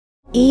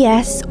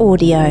ES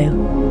Audio.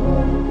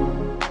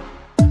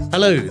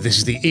 Hello, this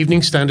is the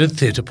Evening Standard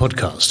Theatre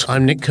Podcast.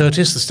 I'm Nick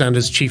Curtis, the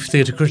Standard's chief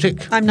theatre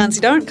critic. I'm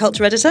Nancy Durrant,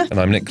 culture editor. And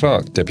I'm Nick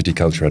Clark, deputy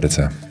culture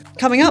editor.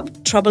 Coming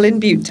up, trouble in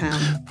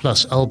Butetown.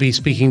 Plus, I'll be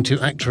speaking to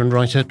actor and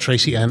writer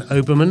Tracy-Ann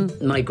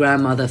Oberman. My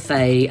grandmother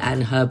Faye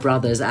and her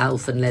brothers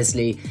Alf and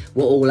Leslie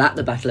were all at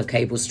the Battle of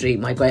Cable Street.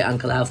 My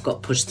great-uncle Alf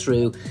got pushed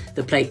through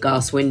the plate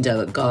glass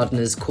window at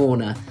Gardener's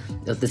Corner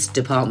of this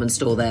department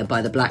store there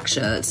by the black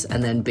shirts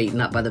and then beaten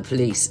up by the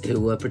police who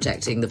were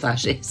protecting the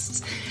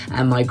fascists.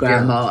 And my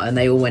grandma, and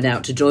they all went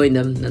out to join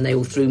them and they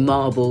all threw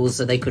marbles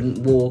so they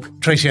couldn't walk.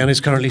 Tracy-Ann is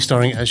currently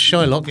starring as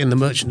Shylock in The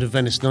Merchant of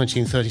Venice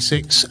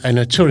 1936 in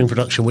a touring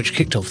production which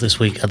kicked off this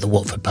week at the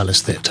Watford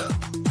Palace Theatre.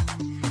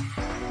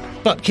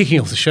 But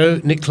kicking off the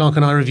show, Nick Clark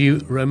and I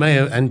review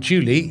Romeo and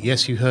Julie,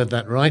 yes, you heard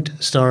that right,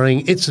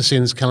 starring It's a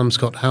Sin's Callum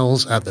Scott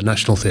Howells at the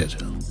National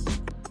Theatre.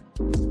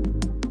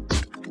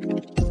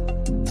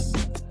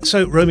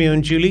 So, Romeo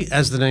and Julie,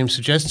 as the name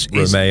suggests...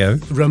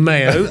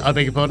 Romeo, I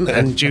beg your pardon,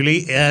 and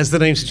Julie, as the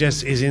name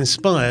suggests, is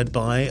inspired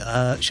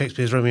by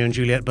Shakespeare's Romeo and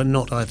Juliet, but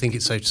not, I think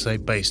it's safe to say,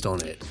 based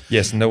on it.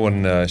 Yes, no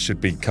one should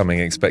be coming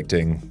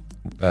expecting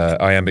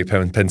iambic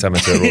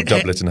pentameter or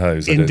doublet and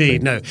hose.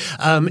 Indeed, no.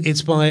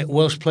 It's by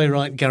Welsh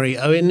playwright Gary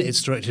Owen.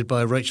 It's directed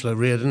by Rachel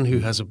O'Riordan, who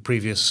has a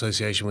previous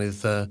association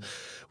with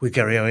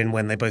Gary Owen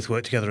when they both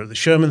worked together at the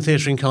Sherman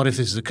Theatre in Cardiff.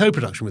 This is a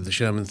co-production with the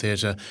Sherman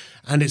Theatre,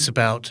 and it's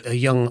about a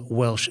young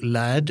Welsh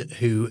lad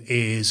who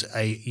is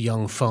a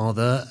young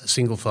father, a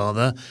single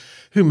father,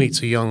 who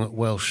meets a young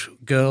Welsh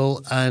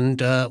girl,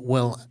 and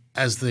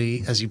as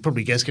you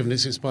probably guessed, given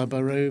it's inspired by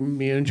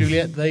Romeo and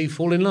Juliet, they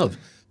fall in love.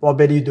 What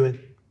bit are you doing?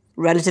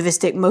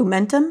 Relativistic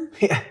momentum?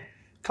 Yeah,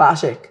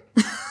 classic.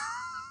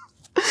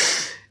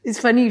 It's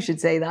funny you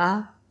should say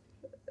that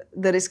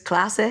it's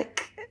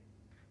classic.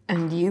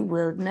 And you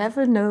will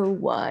never know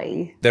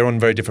why. They're on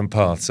very different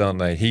paths, aren't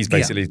they? He's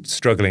basically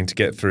struggling to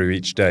get through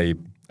each day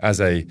as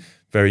a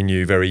very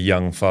new, very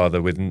young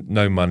father with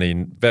no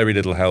money, very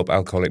little help,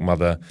 alcoholic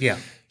mother. Yeah.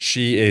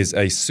 She is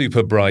a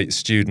super bright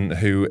student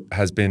who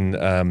has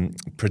been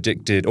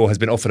predicted or has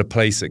been offered a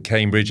place at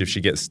Cambridge if she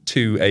gets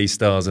 2 A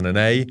stars and an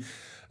A,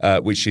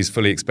 which she's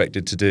fully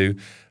expected to do.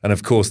 And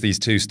of course, these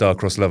two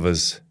star-crossed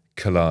lovers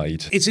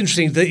collide. It's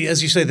interesting that,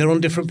 as you say, they're on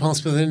different paths,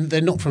 but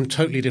they're not from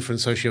totally different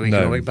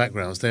socioeconomic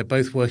backgrounds. They're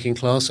both working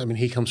class. I mean,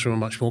 he comes from a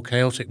much more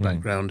chaotic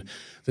background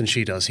than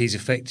she does. He's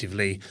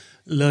effectively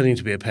learning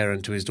to be a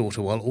parent to his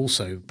daughter while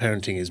also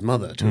parenting his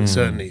mother to a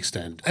certain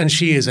extent. And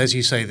she is, as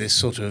you say, this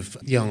sort of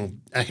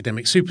young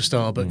academic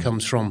superstar, but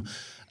comes from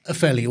a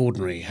fairly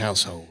ordinary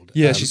household.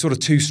 Yeah, she's sort of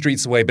 2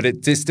 streets away, but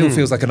it still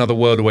feels like another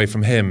world away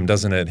from him,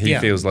 doesn't it? He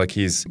feels like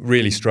he's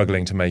really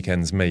struggling to make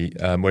ends meet,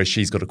 whereas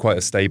she's got quite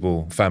a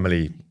stable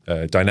family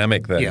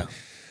dynamic there. Yeah.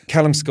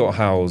 Callum Scott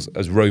Howells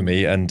as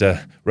Romy and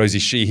Rosie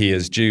Sheehy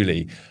as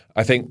Julie,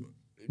 I think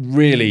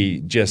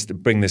really just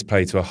bring this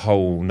play to a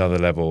whole nother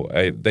level.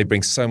 They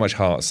bring so much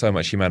heart, so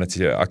much humanity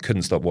to it. I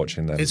couldn't stop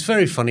watching them. It's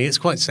very funny. It's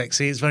quite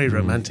sexy. It's very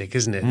romantic,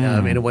 isn't it?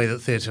 In a way that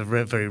theatre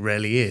very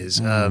rarely is.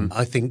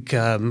 I think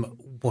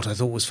what I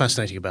thought was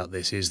fascinating about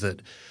this is that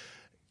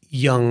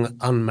young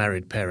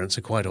unmarried parents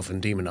are quite often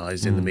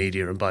demonised in the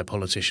media and by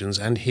politicians,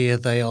 and here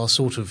they are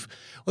sort of,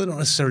 well, they're not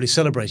necessarily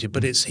celebrated,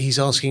 but he's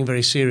asking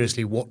very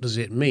seriously, what does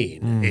it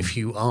mean if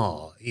you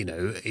are,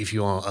 if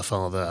you are a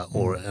father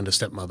and a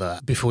stepmother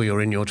before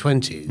you're in your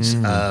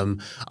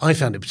 20s? I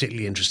found it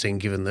particularly interesting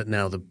given that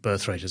now the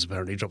birth rate has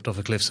apparently dropped off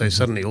a cliff, so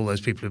suddenly all those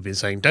people who've been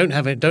saying, don't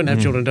have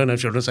children,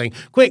 are saying,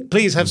 quick,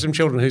 please have some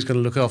children, who's going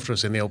to look after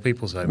us in the old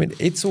people's home? I mean,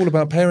 it's all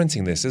about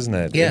parenting this, isn't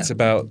it? Yeah. It's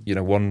about,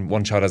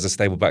 one child has a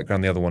stable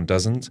background, the other one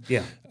doesn't.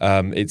 Yeah.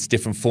 It's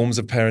different forms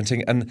of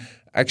parenting, and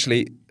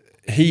actually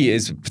he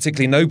is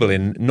particularly noble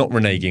in not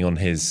reneging on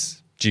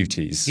his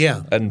duties.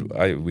 Yeah. And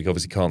we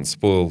obviously can't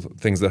spoil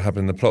things that happen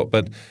in the plot,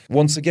 but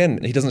once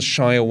again, he doesn't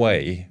shy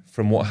away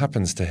from what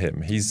happens to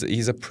him.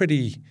 He's a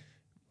pretty,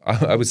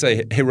 I would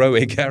say,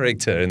 heroic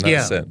character in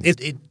that sense.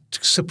 It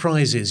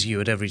surprises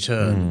you at every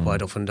turn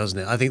quite often, doesn't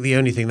it? I think the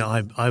only thing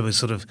that I was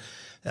sort of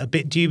a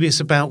bit dubious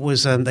about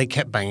was they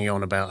kept banging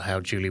on about how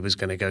Julie was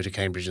going to go to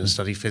Cambridge and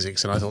study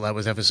physics, and I thought that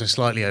was ever so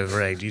slightly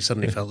over-egged. You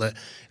suddenly felt that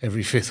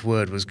every 5th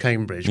word was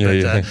Cambridge.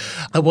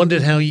 I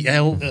wondered how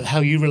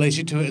you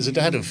related to it as a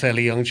dad of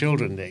fairly young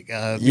children, Nick.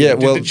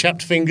 Did the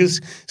chapped fingers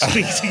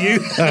speak to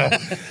you?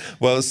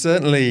 Well,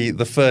 certainly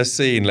the first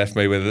scene left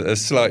me with a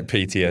slight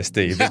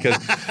PTSD because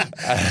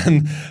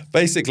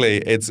basically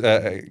it's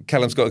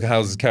Callum Scott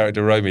Howells'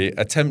 character Romy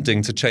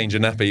attempting to change a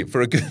nappy for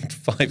a good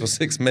 5 or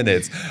 6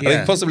 minutes. I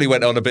think possibly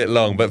went on a bit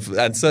long,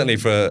 and certainly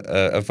for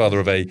a father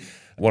of a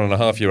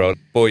 1.5-year-old,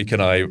 boy,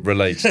 can I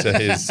relate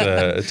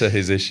to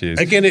his issues.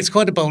 Again, it's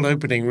quite a bold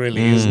opening,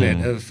 really, isn't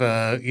it? Of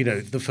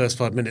the first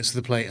 5 minutes of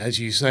the play, as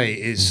you say,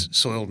 is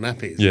soiled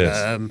nappies.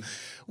 Yes.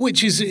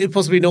 Which is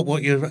possibly not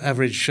what your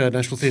average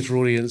National Theatre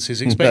audience is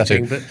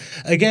expecting, but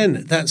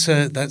again, that's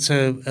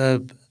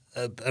a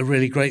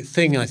really great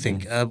thing. I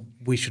think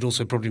we should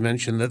also probably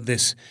mention that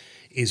this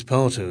is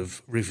part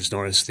of Rufus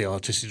Norris, the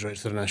artistic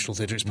director of the National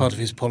Theatre. It's part of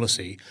his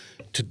policy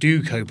to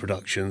do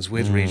co-productions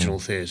with regional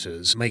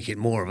theatres, make it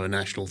more of a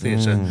national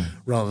theatre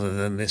rather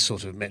than this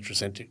sort of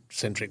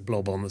metrocentric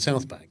blob on the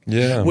South Bank.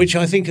 Yeah. Which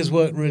I think has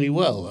worked really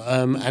well.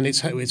 And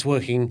it's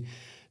working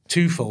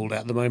twofold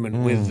at the moment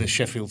with the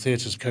Sheffield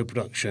Theatre's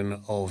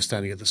co-production of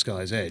Standing at the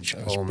Sky's Edge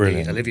on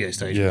brilliant. the Olivier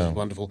stage, which is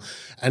wonderful,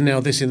 and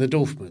now this in the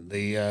Dorfman,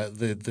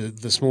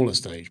 the smaller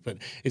stage. But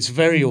it's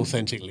very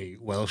authentically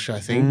Welsh, I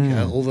think,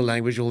 all the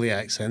language, all the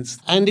accents,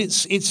 and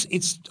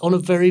it's on a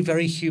very,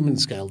 very human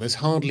scale. There's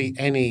hardly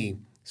any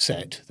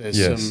set.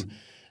 There's some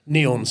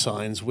neon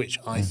signs, which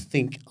I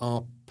think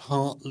are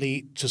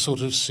partly to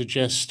sort of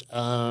suggest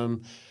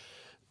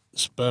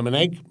sperm and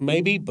egg,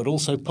 maybe, but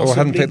also possibly. Oh, I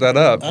hadn't picked that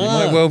up. You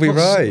might well be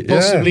right.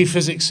 Possibly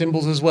physics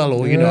symbols as well,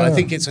 or I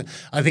think it's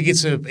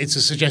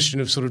a suggestion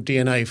of sort of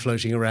DNA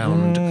floating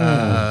around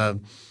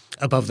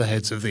above the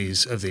heads of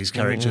these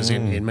characters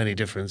in many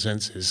different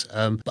senses.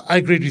 But I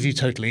agreed with you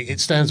totally. It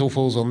stands or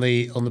falls on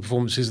the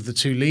performances of the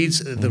two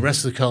leads. The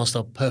rest of the cast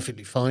are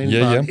perfectly fine,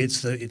 but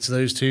it's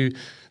those two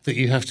that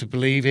you have to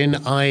believe in.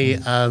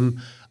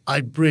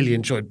 I really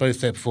enjoyed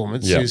both their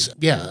performances.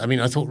 Yeah, I mean,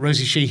 I thought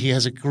Rosie Sheehy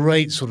has a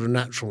great sort of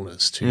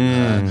naturalness to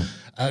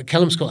her.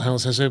 Callum Scott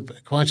Howells has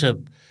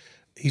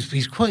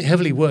he's quite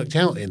heavily worked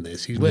out in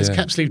this. He wears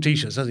cap sleeve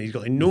t-shirts, doesn't he? He's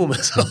got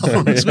enormous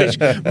arms, which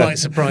might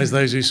surprise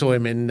those who saw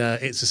him in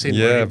It's a Sin,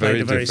 where he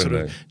played a very sort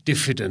of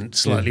diffident,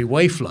 slightly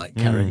waif-like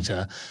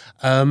character.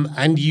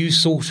 And you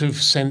sort of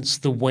sense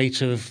the weight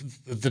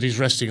that is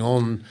resting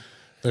on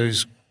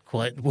those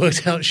quite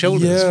worked out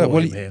shoulders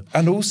for him here.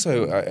 And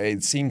also,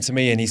 it seemed to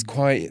me, and he's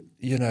quite,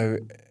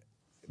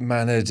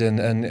 mannered,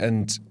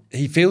 and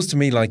he feels to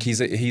me like he's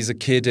a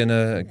kid in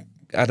a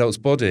adult's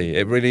body.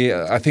 It really,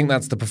 I think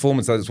that's the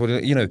performance. That's what,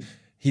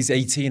 he's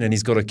 18 and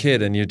he's got a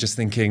kid, and you're just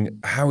thinking,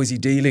 how is he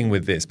dealing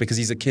with this? Because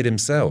he's a kid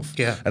himself.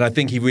 Yeah. And I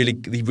think he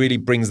really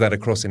brings that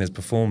across in his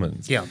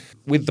performance. Yeah.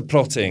 With the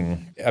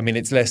plotting, I mean,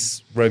 it's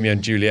less Romeo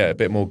and Juliet, a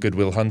bit more Good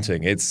Will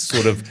Hunting. It's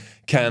sort of,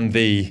 can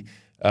the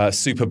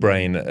super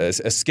brain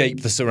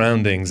escape the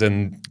surroundings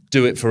and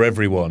do it for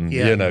everyone,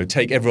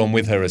 take everyone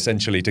with her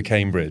essentially to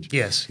Cambridge.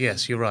 Yes,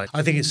 you're right.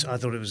 I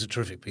thought it was a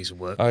terrific piece of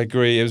work. I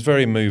agree. It was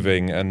very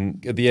moving,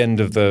 and at the end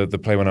of the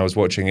play when I was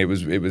watching, it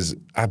was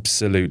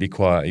absolutely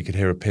quiet. You could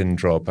hear a pin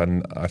drop,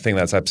 and I think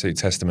that's absolute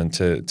testament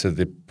to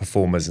the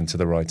performers and to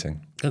the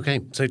writing.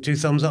 Okay, so 2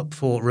 thumbs up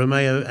for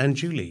Romeo and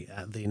Julie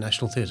at the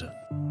National Theatre.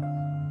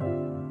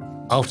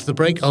 After the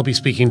break, I'll be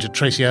speaking to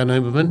Tracy-Ann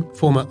Oberman,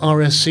 former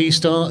RSC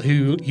star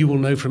who you will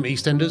know from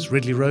EastEnders,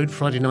 Ridley Road,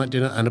 Friday Night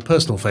Dinner, and a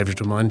personal favourite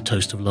of mine,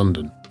 Toast of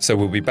London. So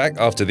we'll be back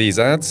after these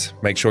ads.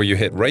 Make sure you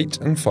hit rate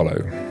and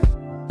follow.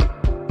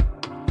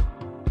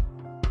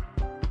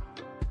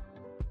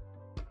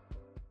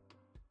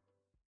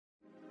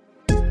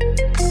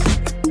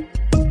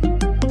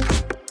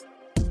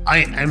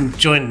 I am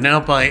joined now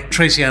by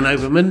Tracy-Ann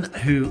Oberman,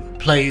 who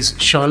plays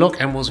Shylock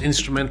and was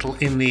instrumental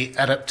in the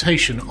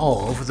adaptation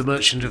of The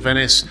Merchant of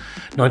Venice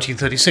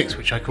 1936,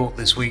 which I caught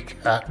this week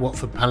at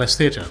Watford Palace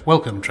Theatre.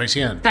 Welcome,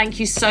 Tracy-Ann. Thank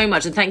you so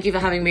much, and thank you for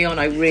having me on.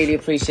 I really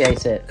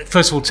appreciate it.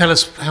 First of all, tell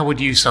us, how would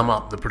you sum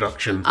up the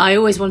production? I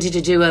always wanted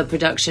to do a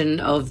production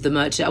of The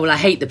Merchant. Well, I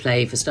hate the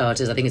play, for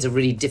starters. I think it's a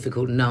really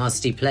difficult,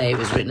 nasty play. It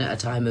was written at a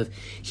time of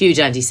huge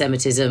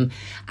anti-Semitism,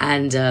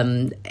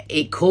 and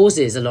it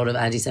causes a lot of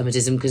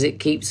anti-Semitism because it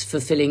keeps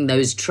fulfilling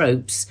those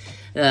tropes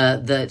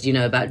that,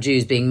 about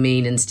Jews being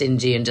mean and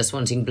stingy and just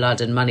wanting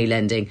blood and money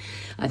lending.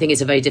 I think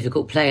it's a very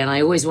difficult play, and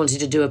I always wanted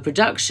to do a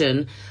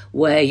production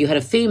where you had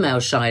a female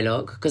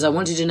Shylock, because I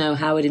wanted to know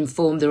how it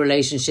informed the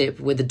relationship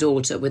with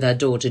her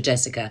daughter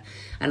Jessica.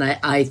 And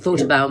I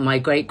thought about my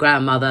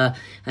great-grandmother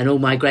and all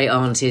my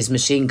great-aunties,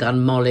 Machine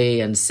Gun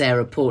Molly and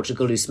Sarah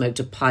Portugal, who smoked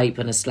a pipe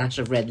and a slash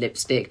of red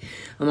lipstick,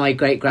 and my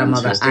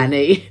great-grandmother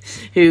Annie,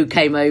 who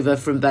came over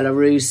from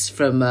Belarus,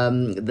 from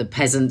the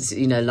peasants,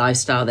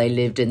 lifestyle they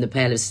lived in, the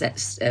Pale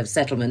of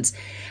Settlements,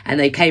 and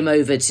they came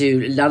over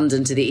to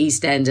London, to the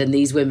East End, and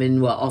these women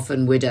were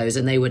often widows,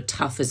 and they were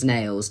tough as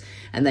nails,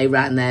 and they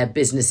ran their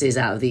businesses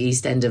out of the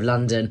East End of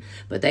London,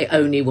 but they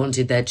only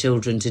wanted their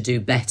children to do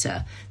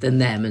better than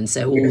them, and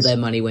so all their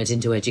money went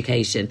into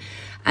education.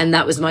 And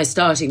that was my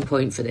starting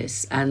point for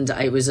this, and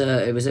it was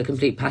a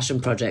complete passion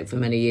project for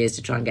many years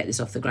to try and get this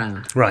off the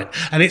ground. Right,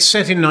 and it's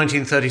set in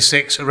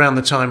 1936, around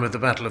the time of the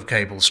Battle of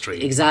Cable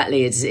Street.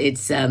 Exactly,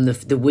 it's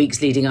the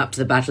weeks leading up to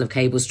the Battle of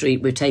Cable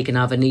Street. We've taken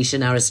our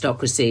Venetian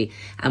aristocracy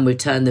and we've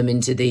turned them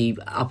into the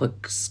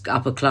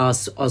upper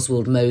class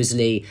Oswald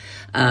Mosley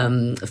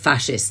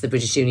fascists, the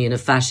British Union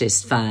of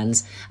Fascist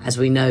fans. As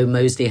we know,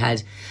 Mosley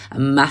had a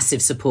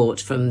massive support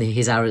from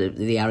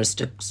the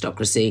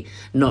aristocracy,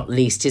 not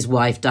least his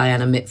wife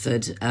Diana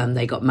Mitford.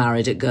 They got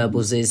married at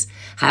Goebbels'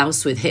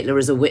 house with Hitler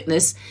as a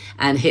witness,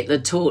 and Hitler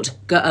taught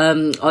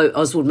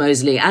Oswald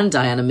Mosley and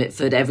Diana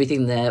Mitford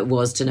everything there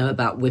was to know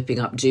about whipping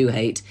up Jew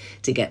hate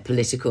to get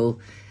political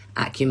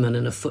acumen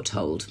and a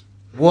foothold.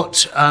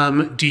 What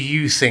do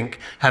you think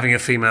having a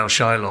female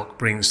Shylock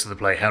brings to the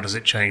play? How does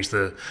it change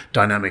the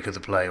dynamic of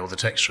the play or the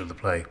texture of the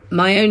play?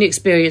 My own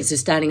experience of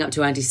standing up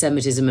to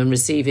anti-Semitism and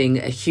receiving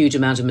a huge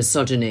amount of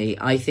misogyny,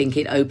 I think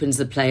it opens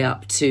the play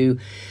up to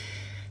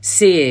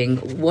seeing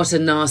what a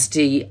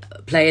nasty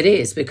play it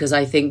is, because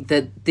I think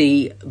that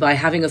by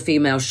having a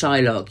female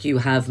Shylock, you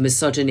have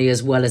misogyny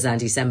as well as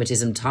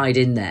anti-Semitism tied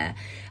in there,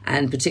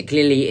 and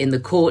particularly in the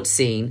court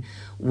scene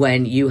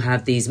when you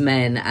have these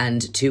men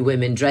and two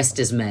women dressed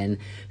as men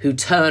who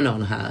turn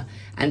on her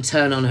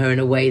in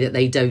a way that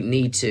they don't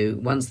need to.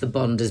 Once the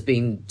bond has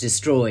been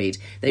destroyed,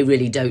 they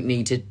really don't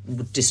need to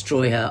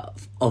destroy her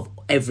of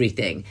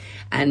everything.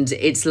 And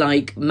it's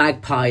like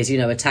magpies,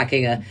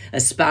 attacking a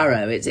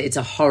sparrow. It's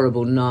a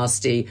horrible,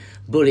 nasty,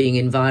 bullying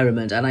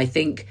environment. And I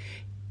think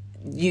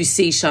you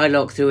see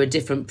Shylock through a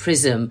different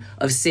prism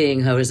of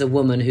seeing her as a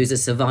woman who's a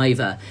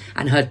survivor,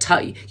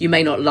 and you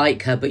may not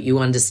like her, but you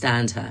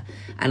understand her.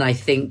 And I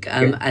think,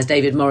 as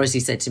David Morrissey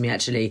said to me,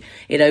 actually,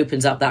 it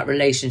opens up that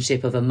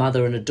relationship of a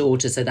mother and a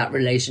daughter, so that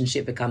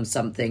relationship becomes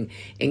something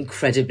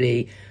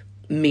incredibly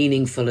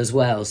meaningful as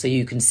well. So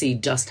you can see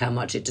just how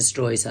much it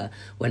destroys her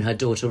when her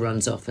daughter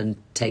runs off and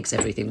takes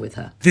everything with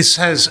her. This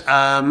has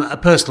a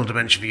personal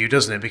dimension for you,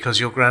 doesn't it? Because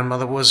your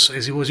grandmother was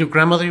your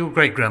grandmother, your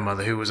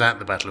great-grandmother who was at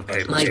the Battle of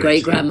Cable Street? My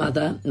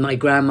great-grandmother, my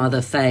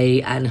grandmother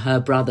Faye, and her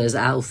brothers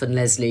Alf and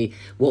Leslie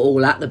were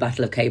all at the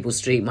Battle of Cable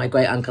Street. My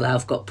great-uncle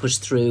Alf got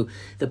pushed through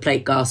the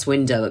plate glass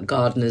window at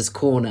Gardener's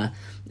Corner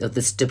of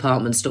this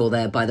department store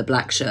there by the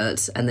black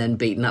shirts, and then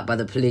beaten up by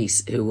the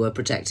police who were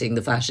protecting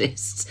the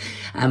fascists.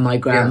 And my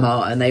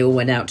grandma, and they all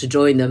went out to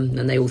join them,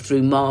 and they all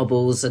threw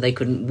marbles so they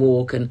couldn't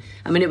walk. And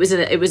I mean, it was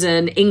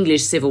an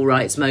English civil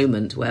rights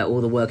moment where all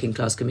the working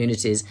class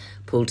communities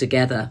pulled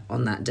together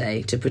on that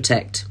day to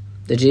protect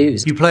the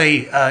Jews. You play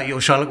your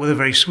Shylock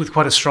with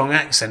quite a strong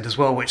accent as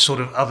well, which sort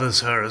of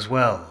others her as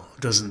well,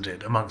 doesn't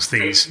it, amongst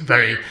these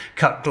very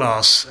cut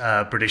glass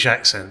British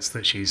accents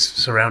that she's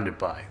surrounded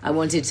by. I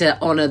wanted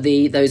to honour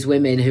those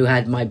women who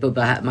had my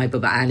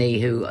Bubba Annie,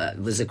 who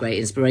was a great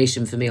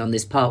inspiration for me on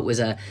this part,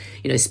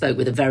 spoke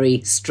with a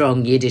very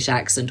strong Yiddish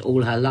accent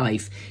all her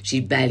life.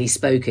 She barely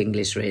spoke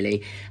English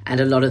really,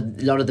 and a lot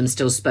of them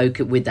still spoke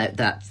with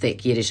that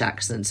thick Yiddish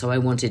accent. So I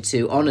wanted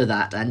to honour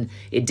that, and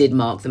it did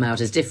mark them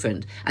out as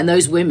different. And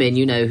those women,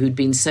 who'd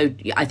been so,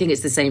 I think it's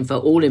the same for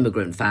all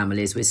immigrant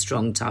families with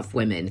strong, tough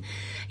women.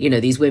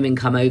 These women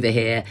come over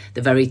here,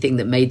 the very thing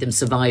that made them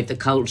survive the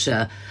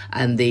culture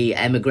and the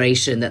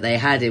emigration that they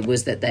had, it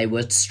was that they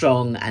were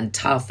strong and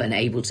tough and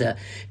able to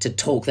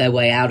talk their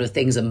way out of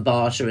things and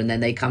barter. And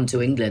then they come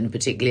to England,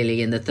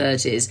 particularly in the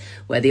 30s,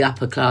 where the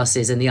upper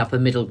classes and the upper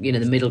middle, the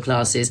middle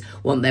classes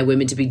want their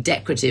women to be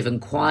decorative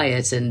and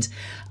quiet and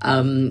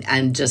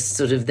just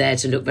sort of there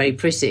to look very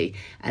pretty.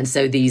 And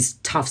so these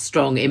tough,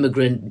 strong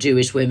immigrant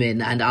Jewish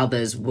women and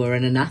others were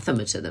an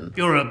anathema to them.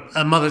 You're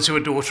a mother to a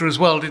daughter as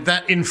well. Did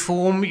that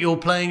inform your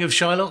playing of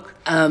Shylock?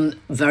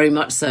 Very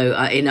much so.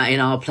 In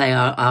our play,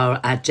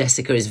 our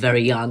Jessica is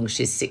very young.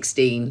 She's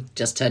 16,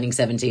 just turning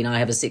 17. I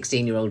have a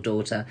 16-year-old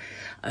daughter.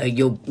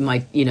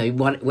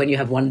 When you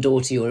have one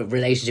daughter, your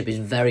relationship is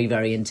very,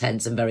 very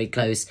intense and very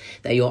close.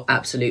 They're your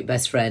absolute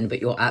best friend, but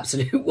your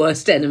absolute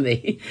worst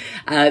enemy.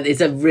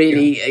 It's a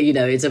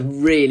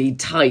really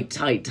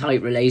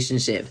tight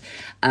relationship.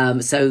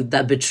 So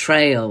the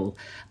betrayal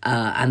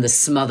and the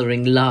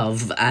smothering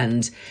love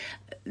and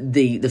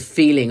the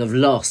feeling of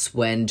loss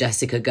when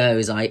Jessica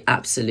goes, I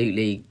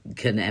absolutely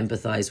can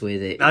empathise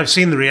with it. I've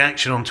seen the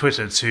reaction on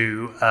Twitter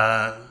to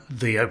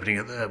the opening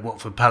at the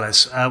Watford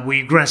Palace. Were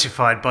you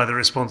gratified by the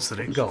response that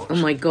it got? Oh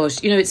my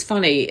gosh, it's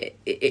funny.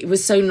 It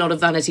was so not a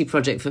vanity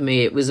project for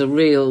me. It was a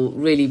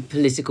really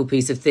political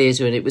piece of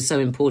theatre, and it was so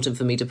important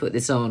for me to put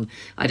this on.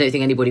 I don't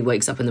think anybody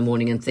wakes up in the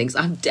morning and thinks,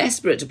 I'm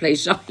desperate to play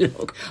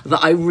Shylock,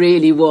 but I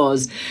really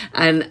was.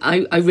 And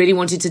I really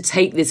wanted to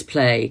take this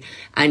play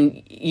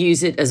and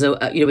use it as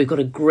we've got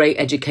a great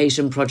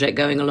education project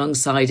going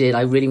alongside it.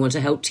 I really want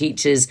to help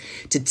teachers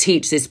to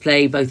teach this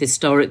play, both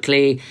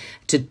historically,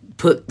 to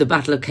put the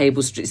Battle of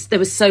Cable Street. There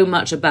was so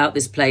much about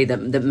this play that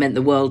meant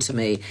the world to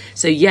me.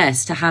 So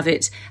yes, to have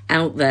it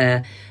out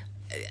there,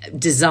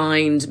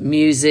 designed,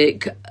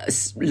 music,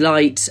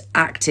 light,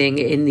 acting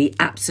in the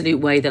absolute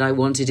way that I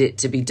wanted it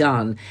to be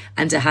done,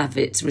 and to have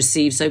it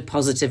received so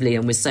positively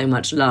and with so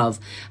much love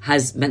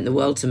has meant the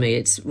world to me.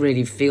 It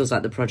really feels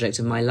like the project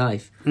of my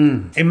life.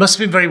 It must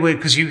have been very weird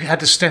because you had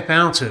to step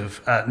out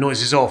of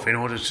Noises Off in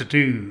order to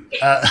do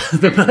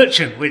The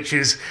Merchant, which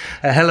is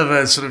a hell of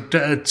a sort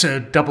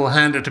of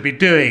double-hander to be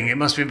doing. It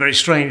must have been very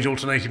strange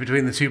alternating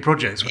between the two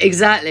projects.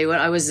 Exactly.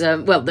 Well, I was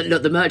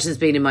The Merchant's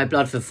been in my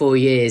blood for 4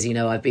 years.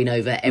 I've been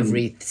over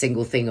every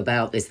single thing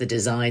about this, the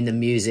design, the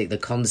music, the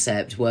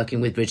concept,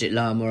 working with Bridget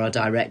Larmour, our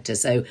director.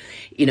 So,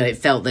 it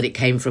felt that it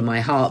came from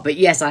my heart. But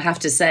yes, I have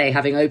to say,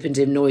 having opened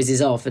in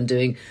Noises Off and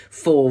doing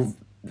 4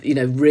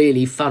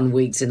 really fun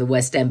weeks in the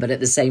West End, but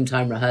at the same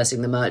time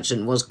rehearsing The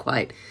Merchant was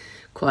quite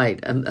quite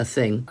a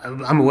thing.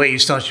 I'm aware you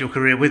started your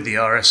career with the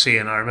RSC,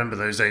 and I remember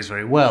those days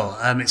very well.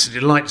 It's a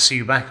delight to see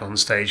you back on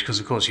stage because,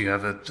 of course, you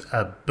have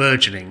a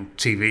burgeoning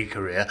TV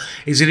career.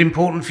 Is it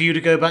important for you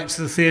to go back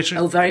to the theatre?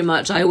 Oh, very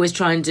much. I always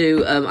try and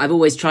do. I've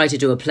always tried to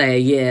do a play a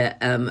year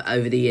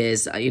over the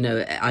years.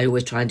 I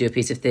always try and do a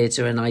piece of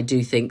theatre, and I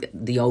do think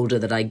the older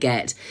that I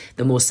get,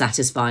 the more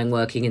satisfying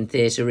working in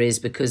theatre is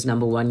because,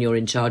 number one, you're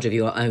in charge of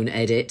your own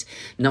edit.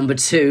 Number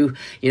two,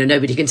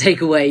 nobody can take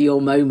away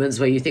your moments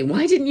where you think,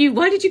 why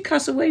did you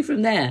cut away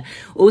from there?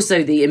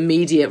 Also, the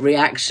immediate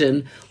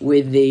reaction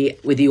with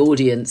the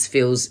audience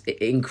feels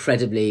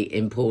incredibly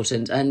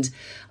important. And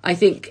I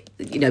think,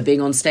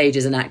 being on stage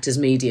is an actor's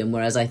medium,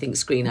 whereas I think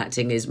screen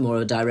acting is more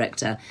a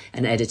director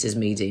and editor's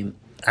medium.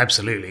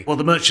 Absolutely. Well,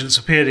 The Merchants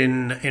appeared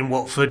in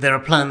Watford. There are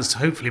plans to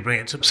hopefully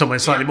bring it to somewhere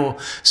slightly more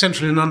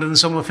central in London and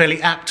somewhere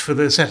fairly apt for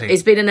the setting.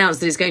 It's been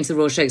announced that it's going to the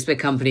Royal Shakespeare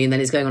Company and then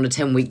it's going on a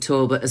 10-week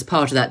tour, but as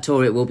part of that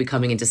tour it will be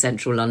coming into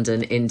central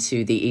London,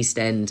 into the East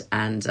End,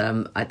 and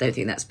I don't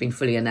think that's been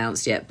fully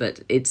announced yet, but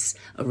it's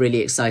a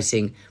really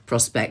exciting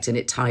prospect and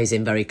it ties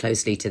in very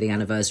closely to the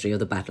anniversary of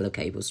the Battle of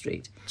Cable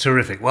Street.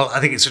 Terrific. Well, I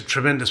think it's a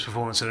tremendous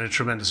performance and a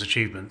tremendous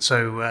achievement.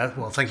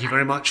 So, thank you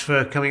very much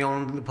for coming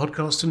on the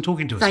podcast and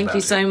talking to us about it. Thank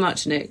you so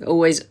much, Nick.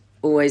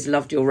 Always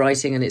loved your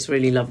writing, and it's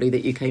really lovely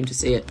that you came to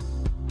see it.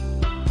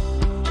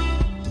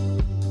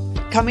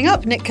 Coming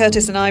up, Nick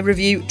Curtis and I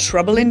review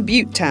Trouble in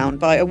Butetown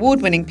by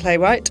award-winning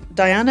playwright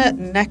Diana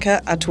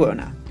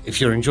Necker-Atuona. If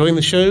you're enjoying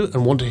the show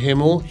and want to hear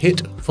more,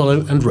 hit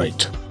follow and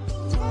rate.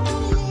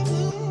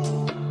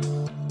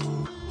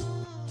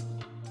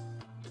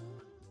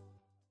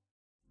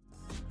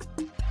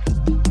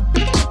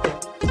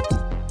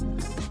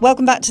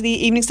 Welcome back to the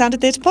Evening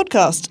Standard Theatre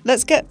podcast.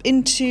 Let's get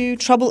into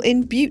Trouble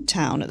in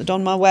Butetown at the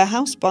Donmar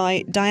Warehouse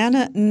by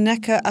Diana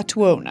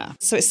Necker-Atuona.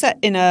 So it's set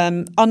in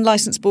an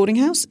unlicensed boarding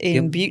house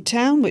in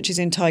Butetown, which is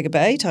in Tiger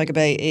Bay. Tiger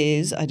Bay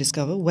is, I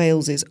discover,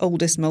 Wales's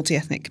oldest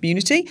multi-ethnic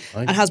community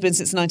and has been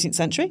since the 19th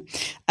century.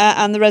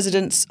 And the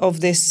residents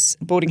of this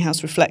boarding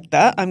house reflect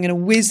that. I'm going to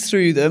whiz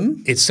through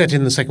them. It's set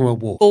in the Second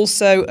World War.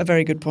 Also a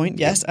very good point,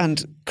 yes,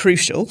 and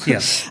crucial.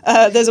 Yes.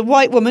 There's a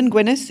white woman,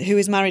 Gwyneth, who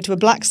is married to a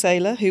black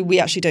sailor who we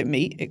actually don't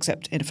meet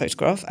except in a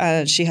photograph.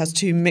 She has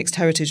two mixed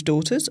heritage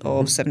daughters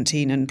of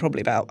 17 and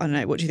probably about, I don't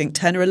know, what do you think,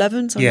 10 or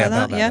 11, something like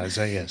that? About that, I'd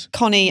say, yes.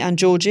 Connie and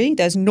Georgie.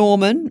 There's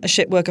Norman, a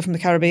ship worker from the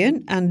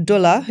Caribbean, and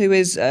Dullah, who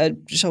is,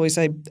 shall we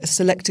say, a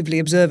selectively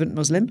observant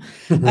Muslim.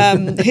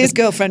 His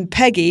girlfriend,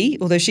 Peggy,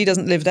 although she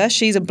doesn't live there,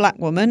 she's a black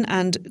woman,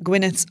 and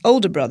Gwyneth's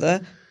older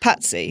brother,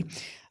 Patsy.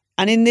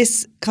 And in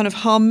this kind of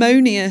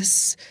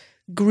harmonious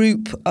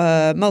group,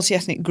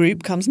 multi-ethnic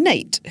group, comes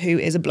Nate, who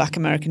is a black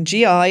American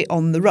GI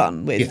on the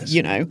run with,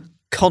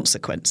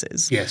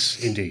 consequences. Yes,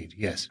 indeed,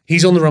 yes.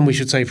 He's on the run, we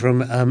should say,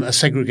 from a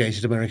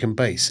segregated American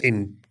base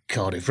in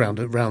Cardiff, round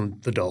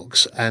the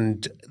docks,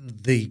 and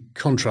the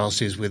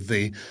contrast is with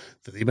that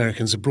the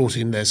Americans have brought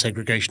in their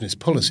segregationist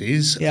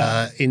policies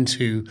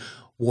into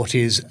what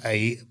is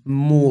a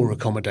more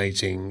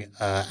accommodating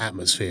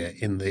atmosphere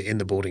in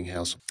the boarding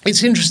house.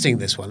 It's interesting,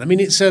 this one. I mean,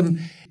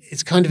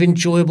 it's kind of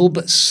enjoyable,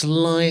 but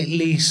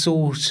slightly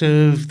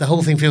the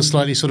whole thing feels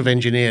slightly sort of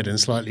engineered and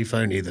slightly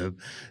phony.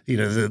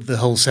 The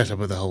whole setup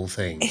of the whole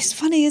thing. It's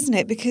funny, isn't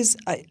it? Because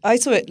I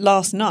saw it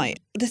last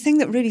night. The thing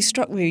that really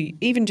struck me,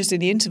 even just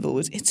in the interval,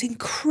 was it's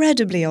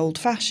incredibly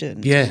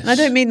old-fashioned. Yes. And I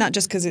don't mean that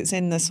just because it's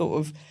in the sort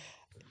of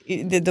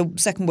the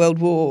Second World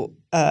War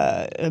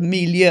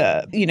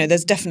milieu.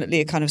 There's definitely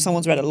a kind of,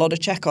 someone's read a lot of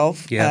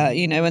Chekhov,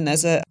 and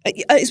there's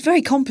it's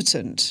very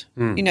competent.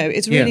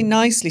 It's really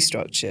nicely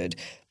structured,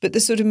 but the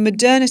sort of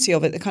modernity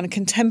of it, the kind of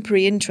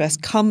contemporary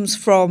interest comes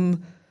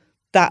from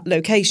that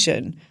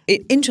location.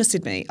 It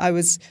interested me. I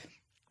was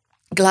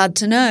glad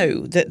to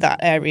know that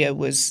area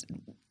was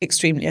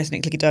extremely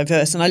ethnically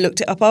diverse. And I looked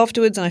it up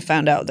afterwards and I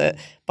found out that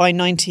by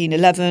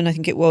 1911, I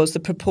think it was, the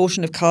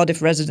proportion of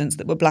Cardiff residents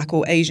that were black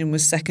or Asian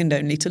was second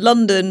only to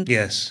London.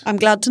 Yes. I'm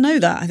glad to know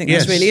that. I think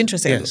that's really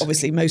interesting. Yes.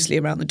 Obviously, mostly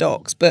around the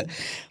docks. But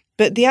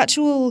the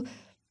actual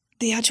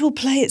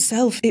play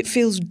itself, it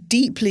feels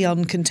deeply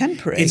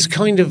uncontemporary. It's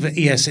kind of,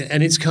 yes,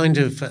 and it's kind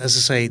of, as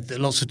I say,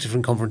 lots of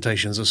different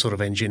confrontations are sort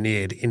of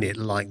engineered in it,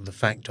 like the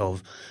fact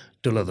of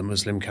Dullah, the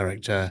Muslim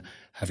character,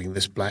 having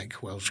this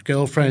black Welsh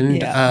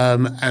girlfriend,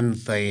 and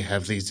they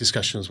have these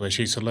discussions where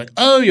she's sort of like,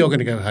 oh, you're going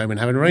to go home and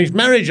have an arranged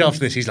marriage after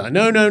this. He's like,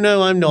 no,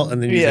 I'm not.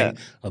 And then you think,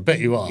 I bet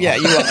you are. Yeah,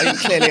 you are. You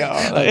clearly are.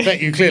 I bet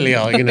you clearly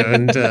are, and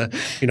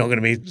you're not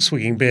going to be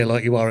swigging beer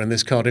like you are in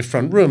this Cardiff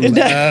front room.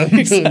 No,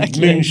 exactly.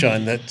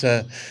 Moonshine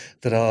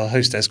that our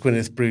hostess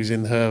Gwyneth brews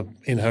in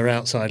her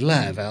outside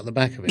lab out the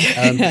back of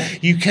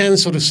it. You can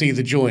sort of see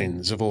the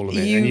joins of all of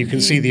it, and you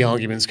can see the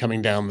arguments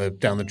coming down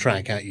the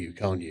track at you,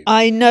 can't you?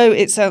 I know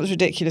it sounds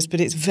ridiculous,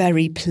 but it's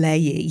very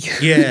playy.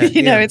 Yeah,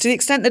 to the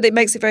extent that it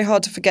makes it very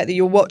hard to forget that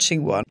you're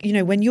watching one.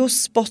 When you're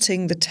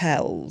spotting the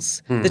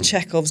tells, the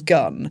Chekhov's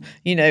gun,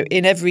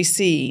 in every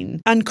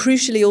scene, and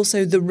crucially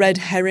also the red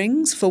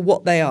herrings for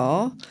what they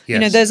are.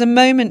 Yes. There's a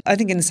moment, I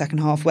think in the second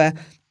half, where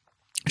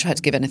try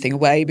to give anything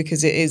away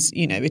because it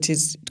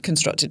is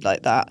constructed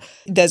like that.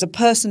 There's a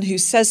person who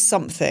says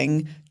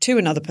something to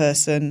another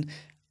person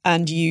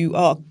and you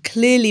are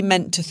clearly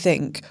meant to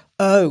think,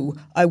 oh,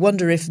 I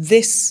wonder if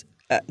this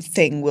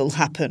thing will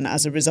happen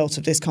as a result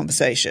of this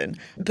conversation.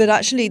 But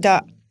actually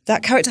that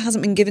character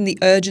hasn't been given the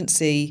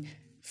urgency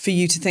for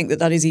you to think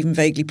that is even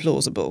vaguely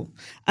plausible.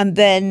 And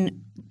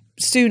then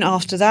soon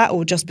after that,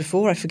 or just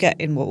before, I forget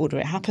in what order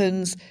it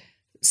happens,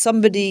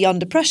 somebody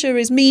under pressure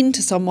is mean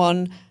to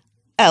someone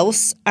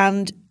else,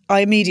 and I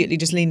immediately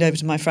just leaned over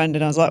to my friend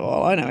and I was like,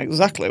 well, I know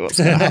exactly what's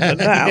going to happen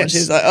now. Yes. And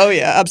she's like, oh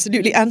yeah,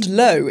 absolutely. And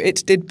lo,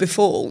 it did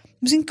befall.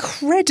 It was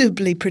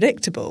incredibly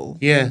predictable.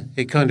 Yeah,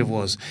 it kind of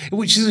was,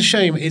 which is a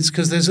shame. It's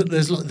because there's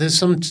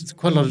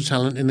quite a lot of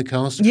talent in the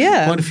cast.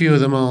 Yeah. Quite a few of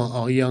them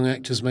are young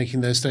actors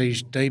making their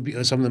stage debut,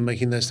 or some of them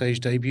making their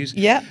stage debuts.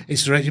 Yeah.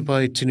 It's directed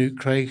by Tanook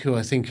Craig, who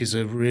I think is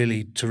a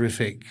really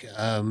terrific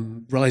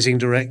rising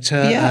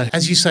director. Yeah.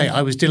 As you say,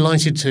 I was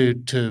delighted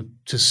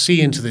to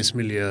see into this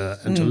milieu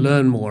and to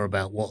learn more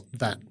about what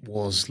that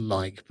was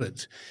like,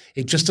 but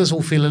it just does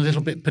all feel a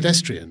little bit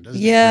pedestrian, doesn't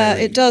it? Yeah,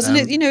 really? it does. And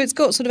it's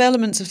got sort of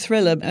elements of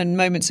thriller and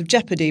moments of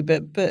jeopardy,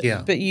 but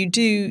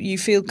you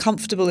feel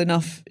comfortable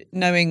enough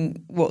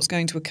knowing what's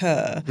going to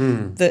occur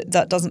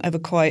that doesn't ever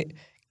quite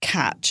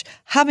catch.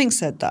 Having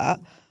said that,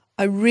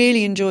 I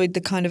really enjoyed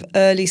the kind of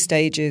early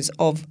stages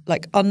of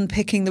like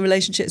unpicking the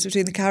relationships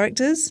between the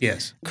characters.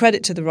 Yes.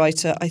 Credit to the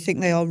writer. I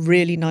think they are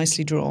really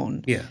nicely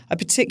drawn. Yeah. I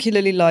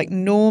particularly like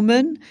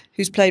Norman,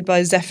 who's played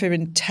by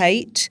Zephyrin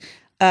Tate,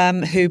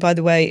 who, by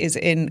the way, is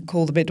in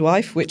Call the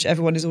Midwife, which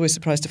everyone is always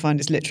surprised to find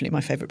is literally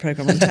my favourite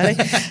programme on the telly.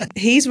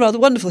 He's rather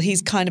wonderful.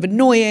 He's kind of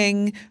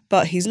annoying,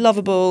 but he's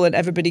lovable, and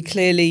everybody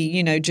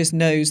clearly, just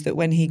knows that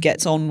when he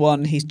gets on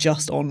one, he's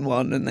just on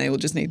one, and they all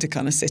just need to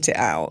kind of sit it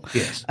out.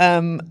 Yes.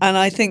 And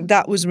I think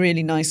that was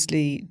really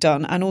nicely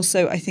done. And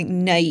also, I think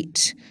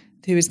Nate,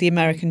 who is the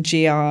American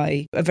GI,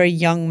 a very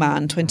young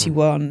man,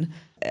 21,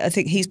 I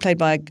think he's played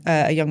by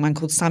a young man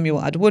called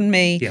Samuel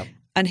Adewunmi. Yeah.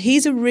 And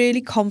he's a really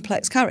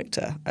complex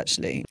character,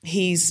 actually.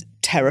 He's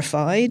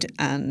terrified,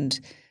 and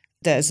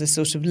there's a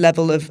sort of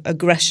level of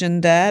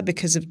aggression there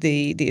because of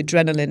the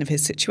adrenaline of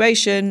his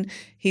situation.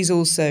 He's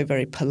also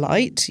very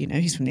polite.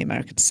 He's from the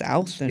American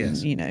South, and,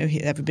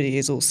 yes. Everybody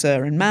is all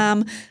sir and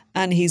ma'am.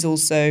 And he's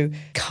also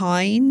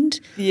kind.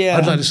 Yeah.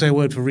 I'd like to say a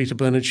word for Rita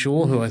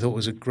Bernard-Shaw, who I thought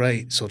was a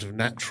great sort of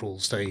natural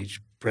stage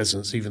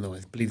presence, even though I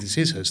believe this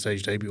is her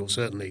stage debut, or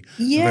certainly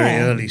a very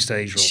early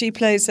stage role. She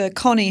plays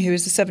Connie, who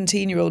is the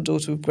 17-year-old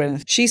daughter of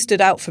Gwyneth. She stood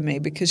out for me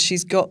because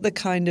she's got the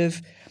kind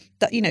of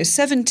that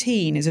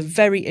 17 is a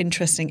very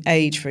interesting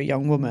age for a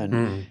young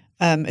woman,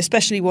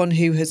 especially one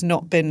who has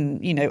not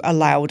been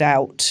allowed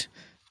out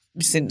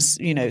since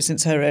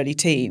her early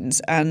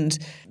teens, and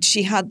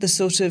she had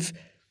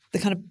the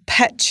kind of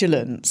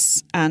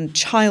petulance and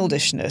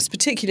childishness,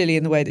 particularly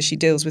in the way that she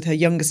deals with her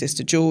younger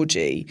sister,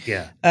 Georgie.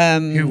 Yeah.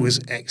 Who was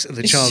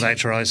the child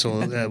actor I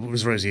saw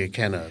was Rosie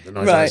O'Kenner, the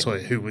night I saw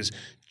it, who was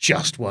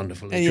just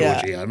wonderful as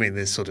Georgie. I mean,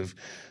 this sort of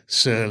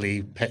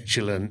surly,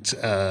 petulant,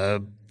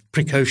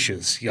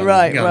 precocious young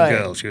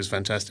girl. She was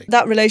fantastic.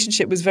 That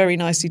relationship was very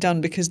nicely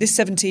done because this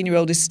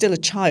 17-year-old is still a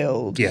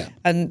child,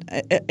 and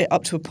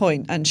up to a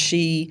point, and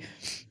she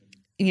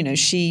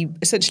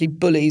essentially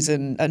bullies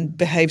and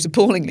behaves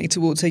appallingly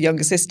towards her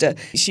younger sister.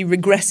 She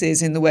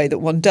regresses in the way that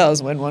one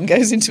does when one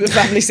goes into a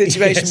family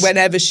situation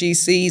whenever she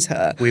sees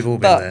her. We've all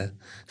been there.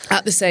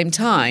 At the same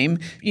time,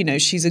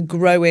 she's a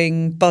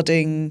growing,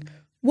 budding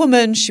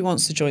woman. She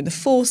wants to join the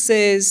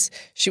forces.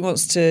 She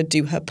wants to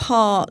do her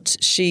part.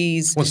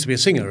 She wants to be a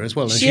singer as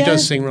well, and she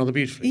does sing rather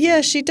beautifully.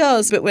 Yeah, she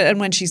does. But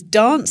when she's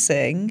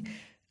dancing,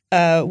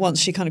 once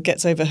she kind of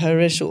gets over her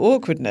initial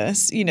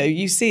awkwardness,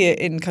 you see it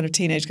in kind of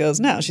teenage girls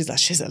now.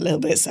 She's a little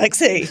bit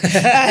sexy,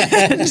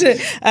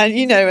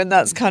 and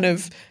that's kind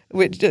of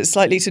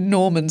slightly to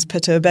Norman's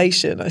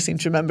perturbation. I seem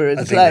to remember in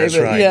the play, that's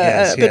right.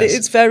 Yes. But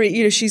it's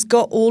very she's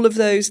got all of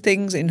those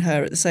things in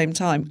her at the same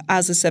time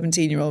as a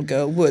 17-year-old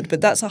girl would.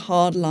 But that's a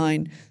hard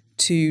line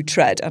to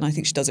tread, and I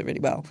think she does it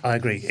really well. I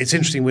agree. It's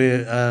interesting.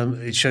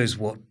 It shows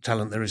what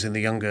talent there is in the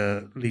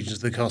younger legions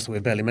of the cast that we're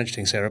barely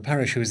mentioning. Sarah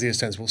Parish, who is the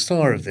ostensible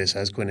star of this,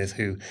 as Gwyneth,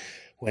 who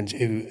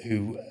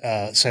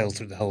sailed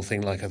through the whole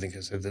thing like, I think,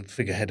 as the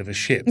figurehead of a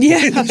ship.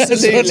 Yeah,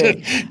 absolutely. Sort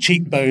of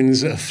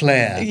cheekbones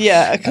flare.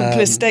 Yeah, a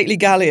complete stately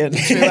galleon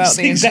throughout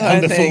the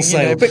entire thing.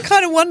 Sail, but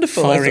kind of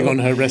wonderful. Firing on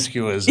her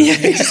rescuers. Yeah,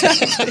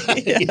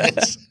 exactly.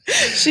 Yes.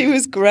 She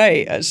was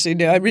great,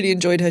 actually. I really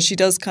enjoyed her. She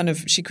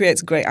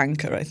creates a great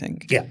anchor, I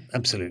think. Yeah,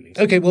 absolutely.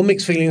 Okay, well,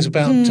 mixed feelings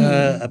about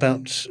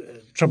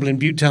Trouble in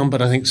Butetown,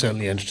 but I think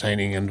certainly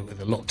entertaining and with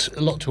a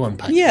lot to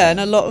unpack. Yeah, and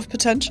a lot of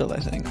potential, I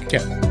think. Yeah.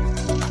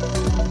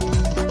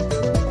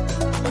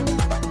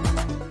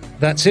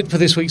 That's it for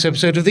this week's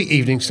episode of the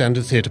Evening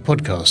Standard Theatre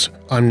Podcast.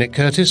 I'm Nick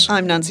Curtis.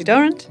 I'm Nancy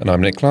Durrant. And I'm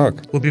Nick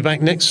Clark. We'll be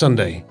back next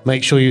Sunday.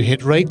 Make sure you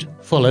hit rate,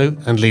 follow,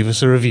 and leave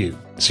us a review.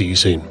 See you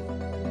soon.